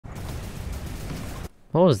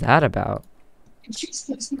What was that about?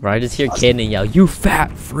 Right, I just hear Caden yell, "You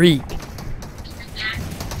fat freak!"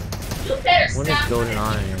 What is going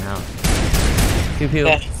on in your house? Pew pew.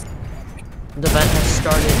 The event has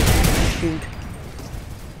started. Shoot.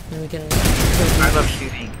 And we can. I love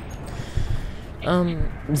shooting.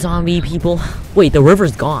 Zombie people. Wait, the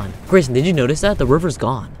river's gone. Grayson, did you notice that? The river's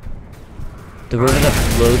gone. The river that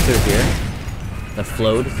flowed through here. That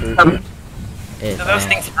flowed through here. So those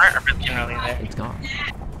things aren't originally there. It's gone.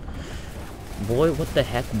 Boy, what the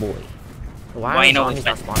heck, boy? Why Well, are you know, zombies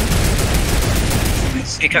not spawning?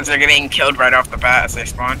 It's because they're getting killed right off the bat as they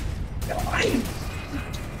spawn.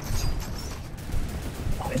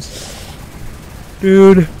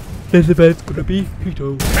 Dude, this event's gonna be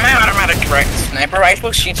Hito. My automatic sniper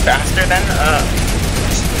rifle shoots faster than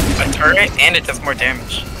a turret, and it does more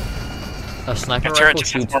damage. A sniper A turret rifle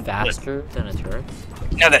just has shoots more bullets. faster than a turret?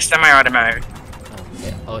 No, the semi-automatic. Oh,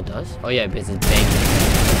 yeah. Oh, it does? Oh, yeah, because it's banging.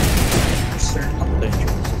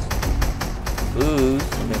 Ooh,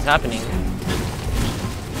 something's happening.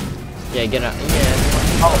 Yeah, get out.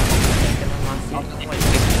 Yeah. Oh.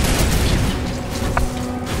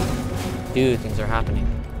 Dude, things are happening.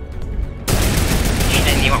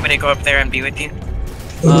 And you want me to go up there and be with you?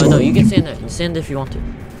 No, you can stand there. Stand there if you want to.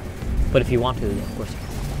 But if you want to, yeah, of course you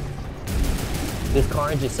can. This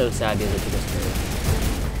carnage is so sad because it took us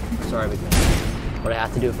through. Sorry, big man. But I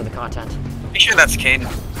have to do it for the content. Be sure that's Caden.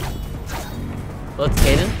 Well, it's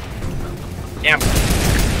Caden. Yeah.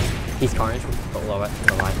 He's carnage. Alive.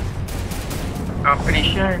 I'm pretty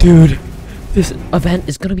sure. Dude, this event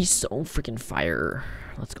is gonna be so freaking fire.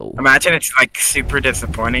 Let's go. Imagine it's like super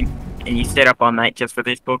disappointing, and you stayed up all night just for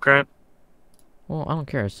this bullcrap. Well, I don't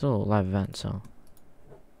care. It's still a live event, so.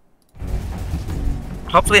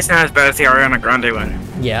 Hopefully it's not as bad as the Ariana Grande one.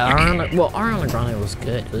 Yeah, Ariana Grande was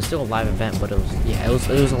good. It was still a live event, but it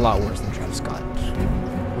was a lot worse than Travis Scott.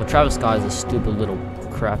 Well, Travis Scott is a stupid little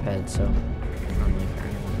craphead, so. I don't really care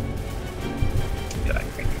anymore.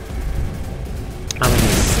 I mean,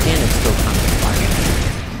 the skin is still kind of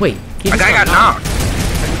fire. Wait, he A just guy got knocked.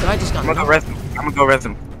 The guy just got I'm gonna knocked. go res him. I'm gonna go res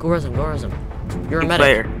him. Go res him. Go res him. You're a Good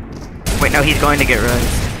medic. player. Wait, no, he's going to get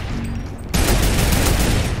res.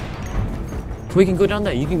 We can go down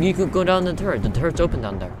there. You can go down the turret. The turret's open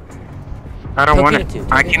down there. I don't Tell want Caden it.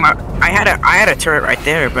 to. I came out. I had a turret right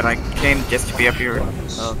there, but I came just to be up here.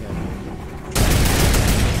 Oh, okay.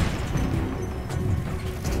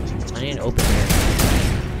 I need an open air.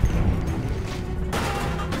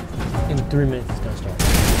 In 3 minutes, it's gonna start.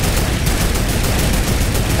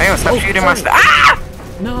 Hey, stop shooting my sorry. stuff. Ah!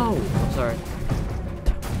 No! I'm sorry.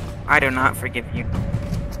 I do not forgive you.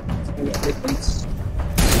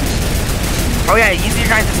 Oh yeah, use your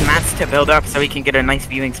guys' mats to build up so we can get a nice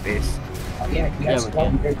viewing space. Yeah, we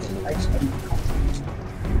can.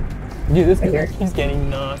 Dude, this guy keeps getting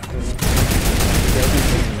knocked. He's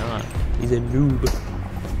getting knocked. He's a noob.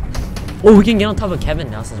 Oh, we can get on top of Kevin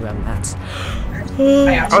now since we have mats.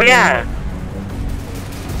 Oh yeah!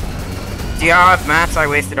 Do y'all have mats? I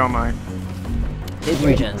wasted all mine. It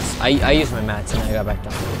regens. I used my mats and I got back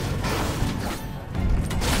down.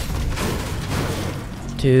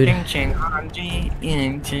 Dude, this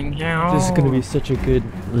is gonna be such a good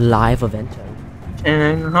live event.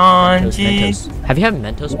 Mentos. Have you had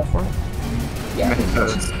Mentos before?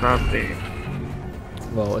 Mentos, probably.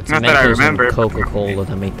 Well, it's Not Mentos that I remember, and but- Coca-Cola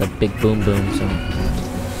that make the big boom boom, so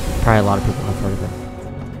probably a lot of people have heard of it.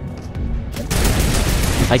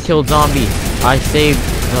 I killed zombies. I saved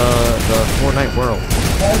the Fortnite world.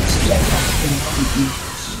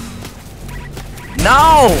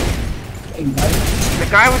 No! The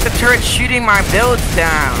guy with the turret shooting my builds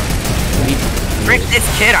down. Frick this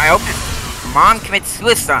kid, I hope his mom commits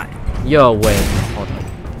suicide. Yo, wait, hold on.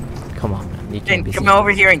 Come on, man. You can't Then be come serious.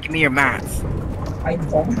 over here and give me your mats.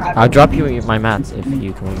 I'll drop you my mats if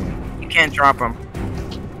you come over here. You can't drop them.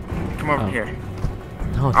 Come over Oh. here.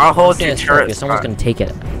 No, I'll hold stay your as fuck, turret because someone's spot. gonna take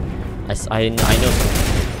it. I know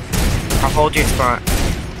someone. I'll hold your spot.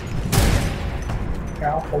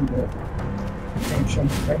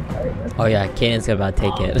 Oh yeah, Kanan's about to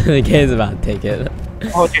take it. Kanan's about to take it.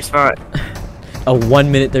 Hold your spot. Oh,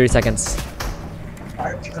 1 minute 30 seconds.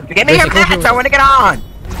 Give me your mats, I want to get on!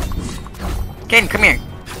 Ken, come here.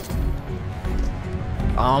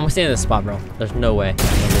 Oh, I'm gonna stay in this spot, bro. There's no way.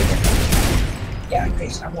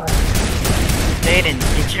 Jaden,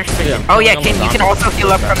 get your Dude, I'm Oh yeah, killing Ken, you can zombies. also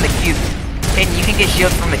heal up from the cube. Ken, you can get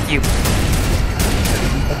shields from the cube.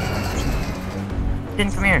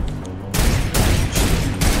 Ken, come here.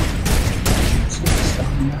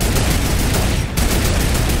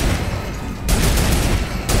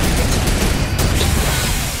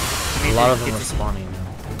 A lot of them are spawning now.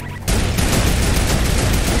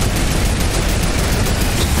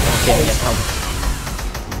 kidding. Yes, help.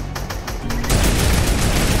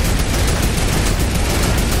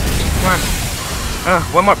 Come on.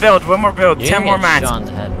 One more build. One more build. You're 10 more gonna get mats. shot in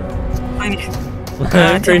the head, bro.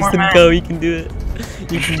 10 more Grayson, mats. go. You can do it.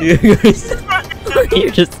 You can do it, Grayson. You're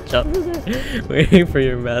just jumping there, waiting for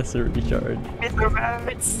your mass to recharge. Get the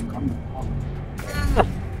mats.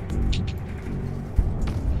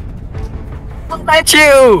 I'll let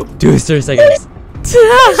you! Dude, 30 seconds.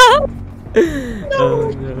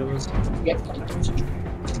 Oh no.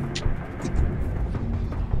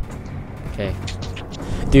 Okay.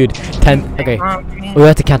 Dude, 10. Okay. We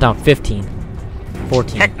have to count down 15,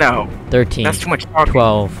 14, Heck no. 13, That's too much talking.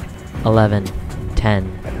 12, 11,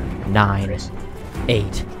 10, 9,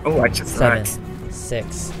 8, Oh, I just 7, sucks.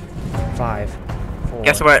 6, 5, 4.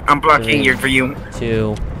 Guess what? I'm blocking 3, your view.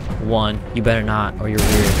 2, 1. You better not, or you're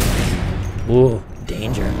weird. Ooh,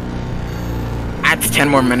 danger. Adds 10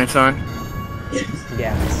 more minutes on.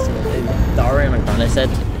 Yeah, the Ariana Grande said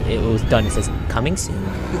it was done. It says coming soon.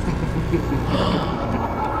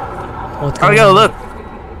 What's Oh, going yo, on? look.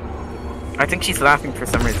 I think she's laughing for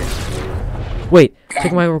some reason. Wait,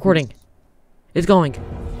 check my recording. It's going.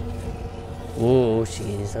 Oh,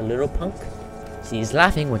 she's a little punk. She's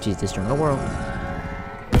laughing when she's destroying the world.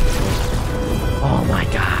 Oh my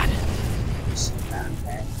god.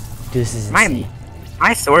 Dude, this is insane.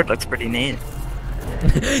 My sword looks pretty neat.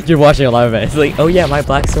 You're watching a live event. It's like, oh yeah, my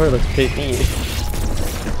black sword looks pretty neat.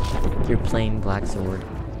 Your plain black sword.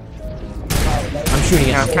 I'm shooting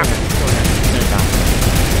Yeah, at I'm you.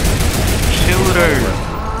 Shooter.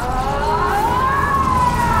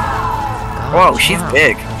 Whoa, she's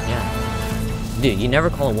big. Yeah. Dude, you never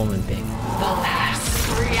call a woman big. Big. Oh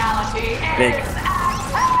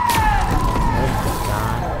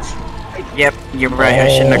my god. Yep, you're right. I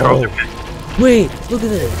shouldn't have called her big. Wait, look at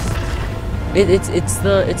this. It's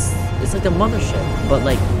like the mothership, but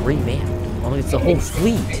like revamped. Only it's the whole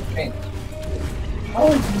fleet. How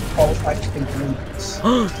are you qualified to conclude this?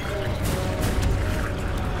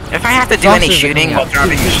 If I have to do Foxes any are shooting coming while out.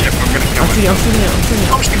 driving a ship, I'm gonna kill I'm shooting, myself. I'm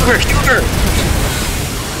shooting. Oh, shoot her! Shoot her!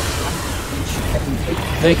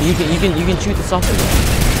 Like, you can shoot the software.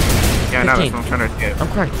 Yeah, no, that's 15. what I'm trying to do. I'm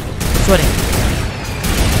cracked. I'm sweating.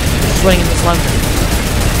 I'm sweating in this lava.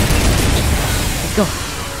 Let's go.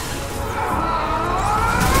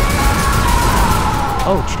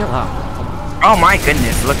 Oh, chill out. Oh my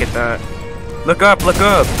goodness, look at that. Look up, look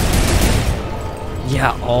up.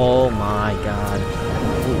 Yeah, oh my god.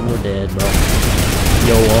 We're dead, bro.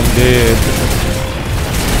 Yo, I'm dead.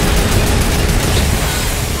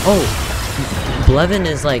 Oh, Blevin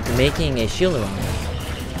is like making a shield around it.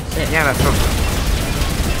 Sick. Yeah, that's what.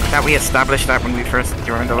 That we established that when we first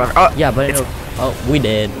joined the level. Oh, Yeah, but it's oh, we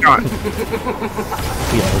did. gone. We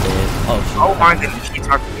all did. Oh, shit. Oh my goodness, she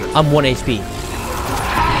talked to us. I'm 1 HP.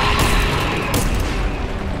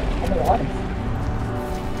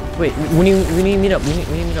 Wait, we need to meet up. We need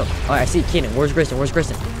to meet up. Oh, I see Kenan. Where's Grayson? Where's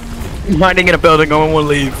Grayson? Hiding in a building, no one will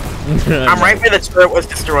leave. I'm right where the turret was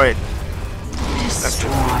destroyed. Destroy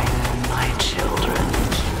them, my children.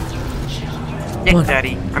 Nick, What?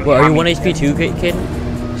 Daddy. I'm Well, are you 1 mommy. HP too, Kenan?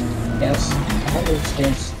 Yes. I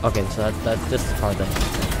understand. Okay, so that's just the card then.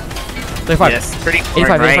 35. Yes, pretty 85,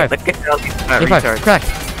 hard, right? 85. Look at that 85. retard. Cracked.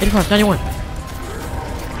 85. 91.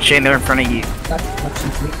 Shane, they're in front of you. Not much in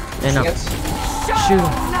me. And now. Yes. Shoot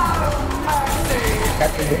him.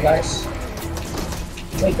 Got the good guys.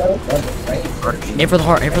 Wait, go right? Aim for the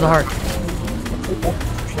heart. Aim for the heart.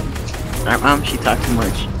 Alright, Mom, she talked too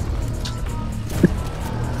much.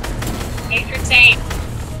 Entertain.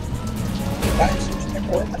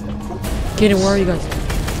 Kenan, where are you guys?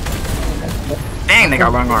 Dang, they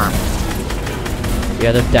got long arm.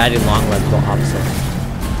 Yeah, they're daddy long legs, but opposite.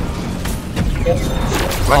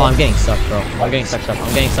 Oh, I'm getting sucked, bro. I'm getting sucked up.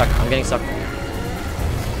 I'm getting sucked. I'm getting sucked.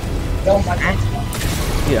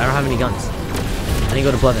 Dude, I don't have any guns. I need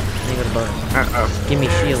to go to Blevin. I need to go to Blevin. Uh-oh. Give me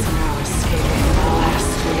shield.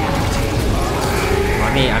 I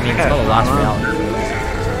mean, it's called the last reality.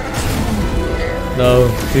 No,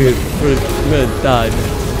 dude, we're gonna die.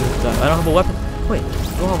 I don't have a weapon. Wait, I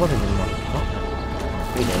don't have weapons anymore. Oh,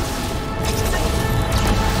 we did.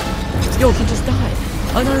 Yo, he just died.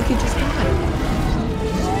 Another kid just died.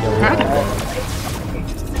 Yo,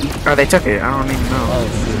 Oh, they took it. I don't even know. oh,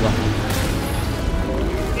 shoot, lucky.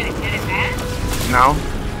 Gonna get it back? No.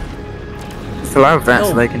 It's a lot of vents,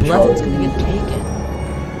 so they control. Blevin's gonna get taken.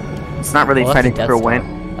 It's not really Oh, that's a fighting Death for a Star. win.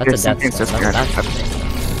 That's It's a Death something Star. just That's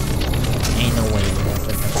ain't no way. That's a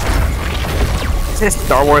Death Star. This is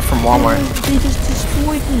Star Wars from Walmart. They just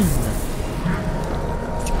destroyed him.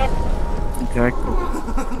 Exactly.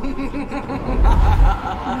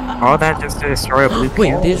 All that just to destroy a blue Wait,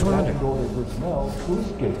 cube? they just went under.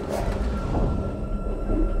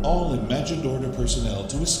 All imagined order personnel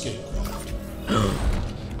to escape craft.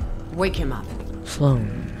 Wake him up.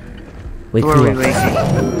 Sloan. Wake Who are we you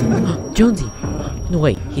up. waiting? Jonesy. No,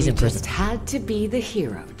 wait. He's in You prison. just had to be the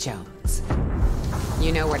hero, Jones.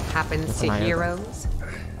 You know what happens That's to an eye heroes?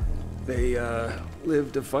 They,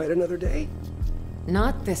 live to fight another day?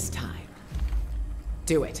 Not this time.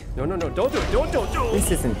 Do it. No, don't do it, don't do it!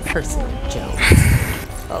 This isn't personal, Jones.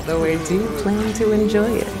 Although I do plan to enjoy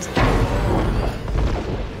it.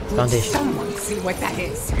 Foundation. Someone see what that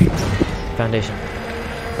is. Foundation.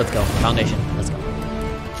 Let's go. Foundation. Let's go.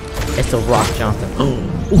 It's the Rock, Jonathan.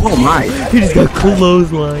 Oh my. He just got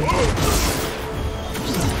clothesline.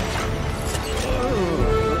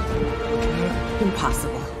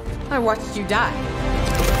 Impossible. I watched you die.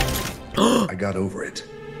 I got over it.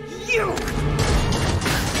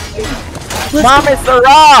 Mom, it's the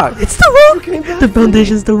Rock! It's the Rock. The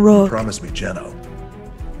Foundation's the Rock. Promise me, Jeno.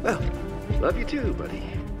 Well, love you too, buddy.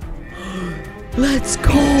 Let's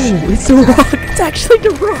go. It's the Rock. It's actually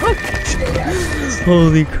the Rock.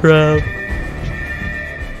 Holy crap.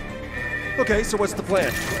 Okay, so what's the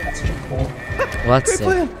plan? Well, that's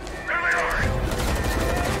Great plan.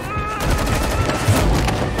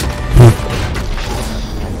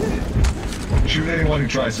 Shoot anyone who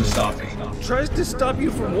tries to stop me. Tries to stop you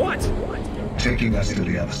from what? Taking us to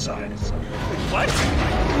the other side. What?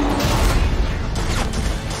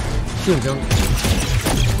 Shoot him, Jones.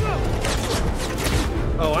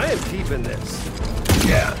 Oh, I am keeping this.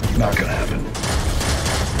 Yeah, not gonna happen.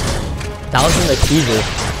 That was in the teaser.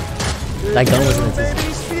 That gun was in the teaser.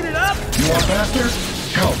 Baby, speed it up! You want faster?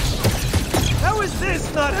 Help. How is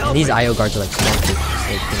this not helping? These IO guards are like small kids.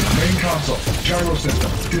 Main console. Gyro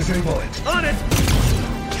system. Disable it. On it!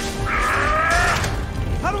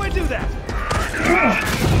 How do I do that?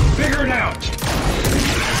 Figure it out.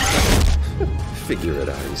 Figure it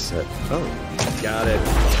out, he said. Oh, got it.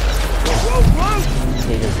 Whoa, whoa!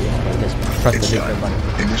 Just press It's the nuclear done.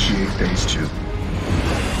 button. Initiate phase 2.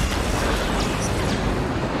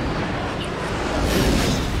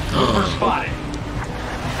 Spotted.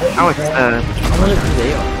 Oh, it's I wonder who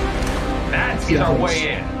they are. That's our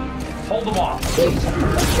way in. Hold them off.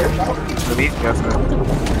 these guys.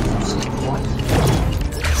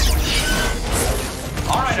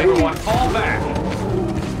 All right, everyone, fall back.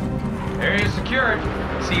 Area secured.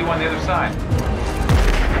 See you on the other side.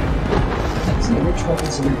 Let's see which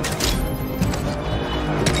one's in.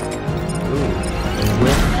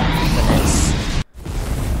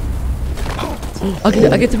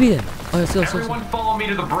 I get to be in. Oh, let's go. Everyone follow me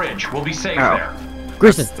to the bridge. We'll be safe Oh. there.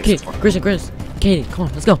 Grayson, Katie, come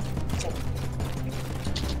on, let's go.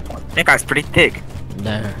 That guy's pretty thick.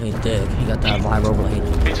 There, he did. He got that viral blade.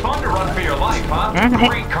 It's fun to run for your life, huh?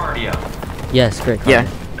 Great cardio. Yes, great. Yeah.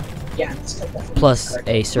 Yeah, let's go. Plus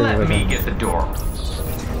a server Let me rhythm. get the door.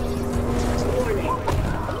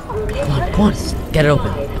 Come on, get it open.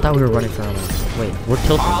 I thought we were running for a moment. Wait, we're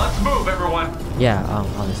tilted. Let's move, everyone. Yeah,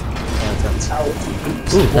 honestly. Yeah, let's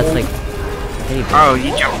go. Ooh, that's like. Hey, bro. Oh,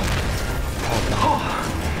 you jumped.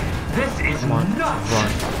 This is Come on, nuts.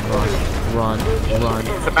 run.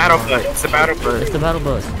 It's a battle bus. It's a battle bus. It's the battle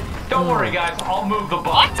bus. Don't worry, guys. I'll move the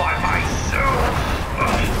bus by myself.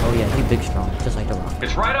 Oh yeah, he's big strong, just like the Rock.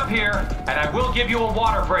 It's right up here, and I will give you a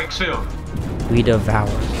water break soon. We devour.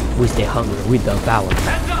 We stay hungry. We devour.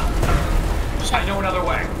 Heads up! I know another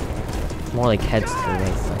way. More like heads to the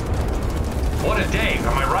right. What a day,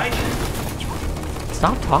 am I right?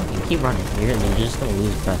 Stop talking. Keep running. You're just gonna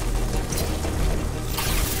lose breath.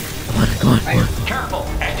 Come on. Careful,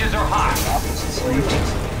 edges are high.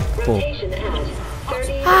 Cool.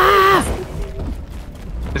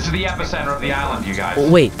 This is the epicenter of the island, you guys. Oh,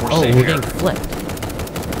 wait. We're Oh, safe we're here. getting flipped.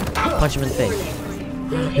 Punch him in the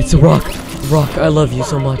face. It's the Rock. Rock, I love you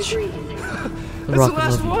so much. The That's Rock, the I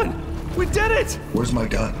last love you. one! We did it! Where's my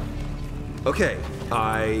gun? Okay,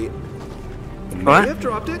 I may What? have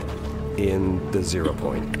dropped it in the 0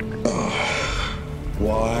 point.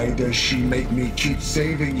 Why does she make me keep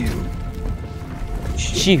saving you?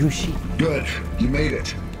 Who's she? Good. You made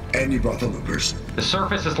it. And you brought the loopers. The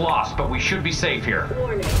surface is lost, but we should be safe here.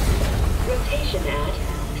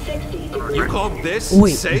 You called this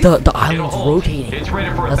Wait, safe? the It'll island's hold. rotating. It's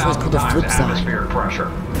rated for That's what's 1,000 called the times flip side. atmospheric pressure.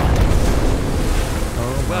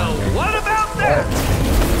 Well, what about that?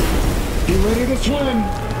 Get ready to swim.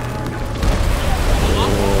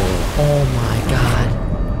 Oh my god.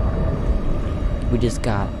 We just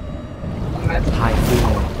got high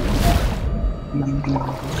fever.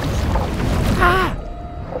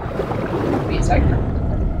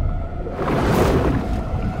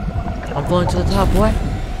 I'm going to the top, what?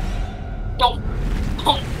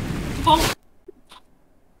 Oh,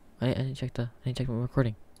 I didn't check my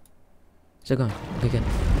recording. Still going. Okay, good.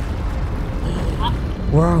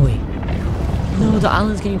 Where are we? No, the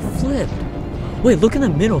island's getting flipped. Wait, look in the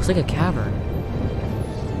middle. It's like a cavern.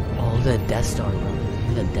 Oh, the Death Star.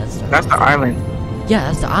 The Death Star. That's the island. Yeah,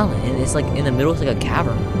 that's the island, and it's like in the middle. It's like a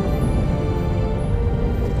cavern.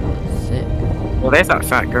 Sick. Well, there's that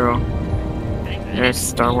fat girl. There's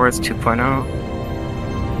Star Wars 2.0. I'm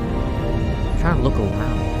trying to look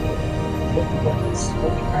around.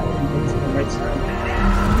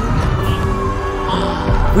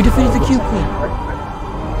 We defeated the Cube Queen.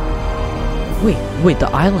 Wait, the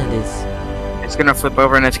island is. It's gonna flip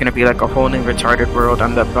over and it's gonna be like a whole new retarded world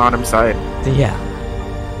on the bottom side. Yeah.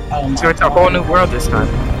 So it's a whole new world this time.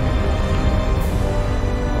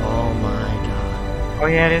 Oh my god. Oh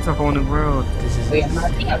yeah, it is a whole new world. This is.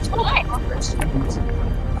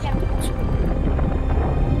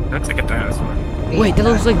 Looks like a dinosaur. Wait, that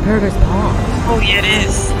looks like Paradise Palm. Oh yeah, it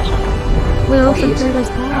is. Wait, that looks like Paradise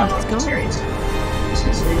Palm. Let's go.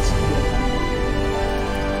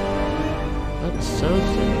 That's so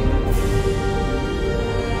sick.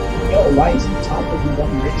 Yo, why is the top of the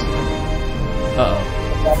one rich? Uh-oh.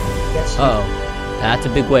 Uh-oh. That's a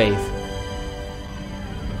big wave.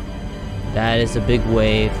 That is a big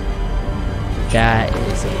wave. That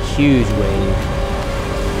is a huge wave.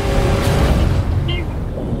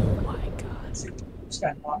 Oh my god.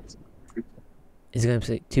 Is it gonna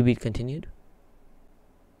say to be continued?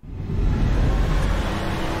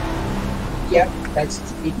 Yep, that's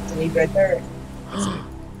the lead right there.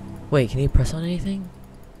 Wait, can you press on anything?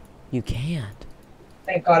 You can't.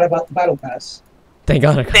 Thank God about the battle pass. Thank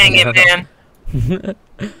God. Dang it, man.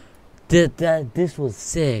 This was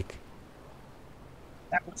sick.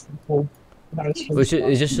 That was cool.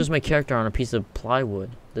 It just shows my character on a piece of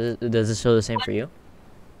plywood. Does it show the same for you?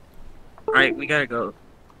 Alright, we gotta go.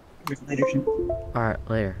 Alright,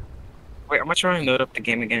 later. Wait, I'm gonna try and load up the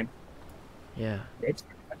game again. Yeah.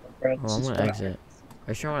 Oh, I'm gonna exit.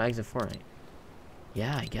 Are you sure I wanna exit Fortnite?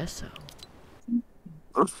 Yeah, I guess so.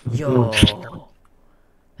 Yo.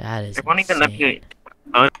 That is It won't even let insane.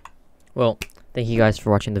 me. Well, thank you guys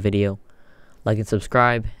for watching the video. Like and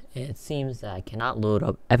subscribe. It seems that I cannot load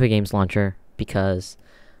up Epic Games Launcher because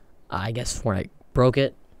I guess Fortnite broke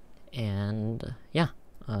it. And yeah,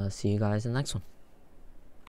 see you guys in the next one.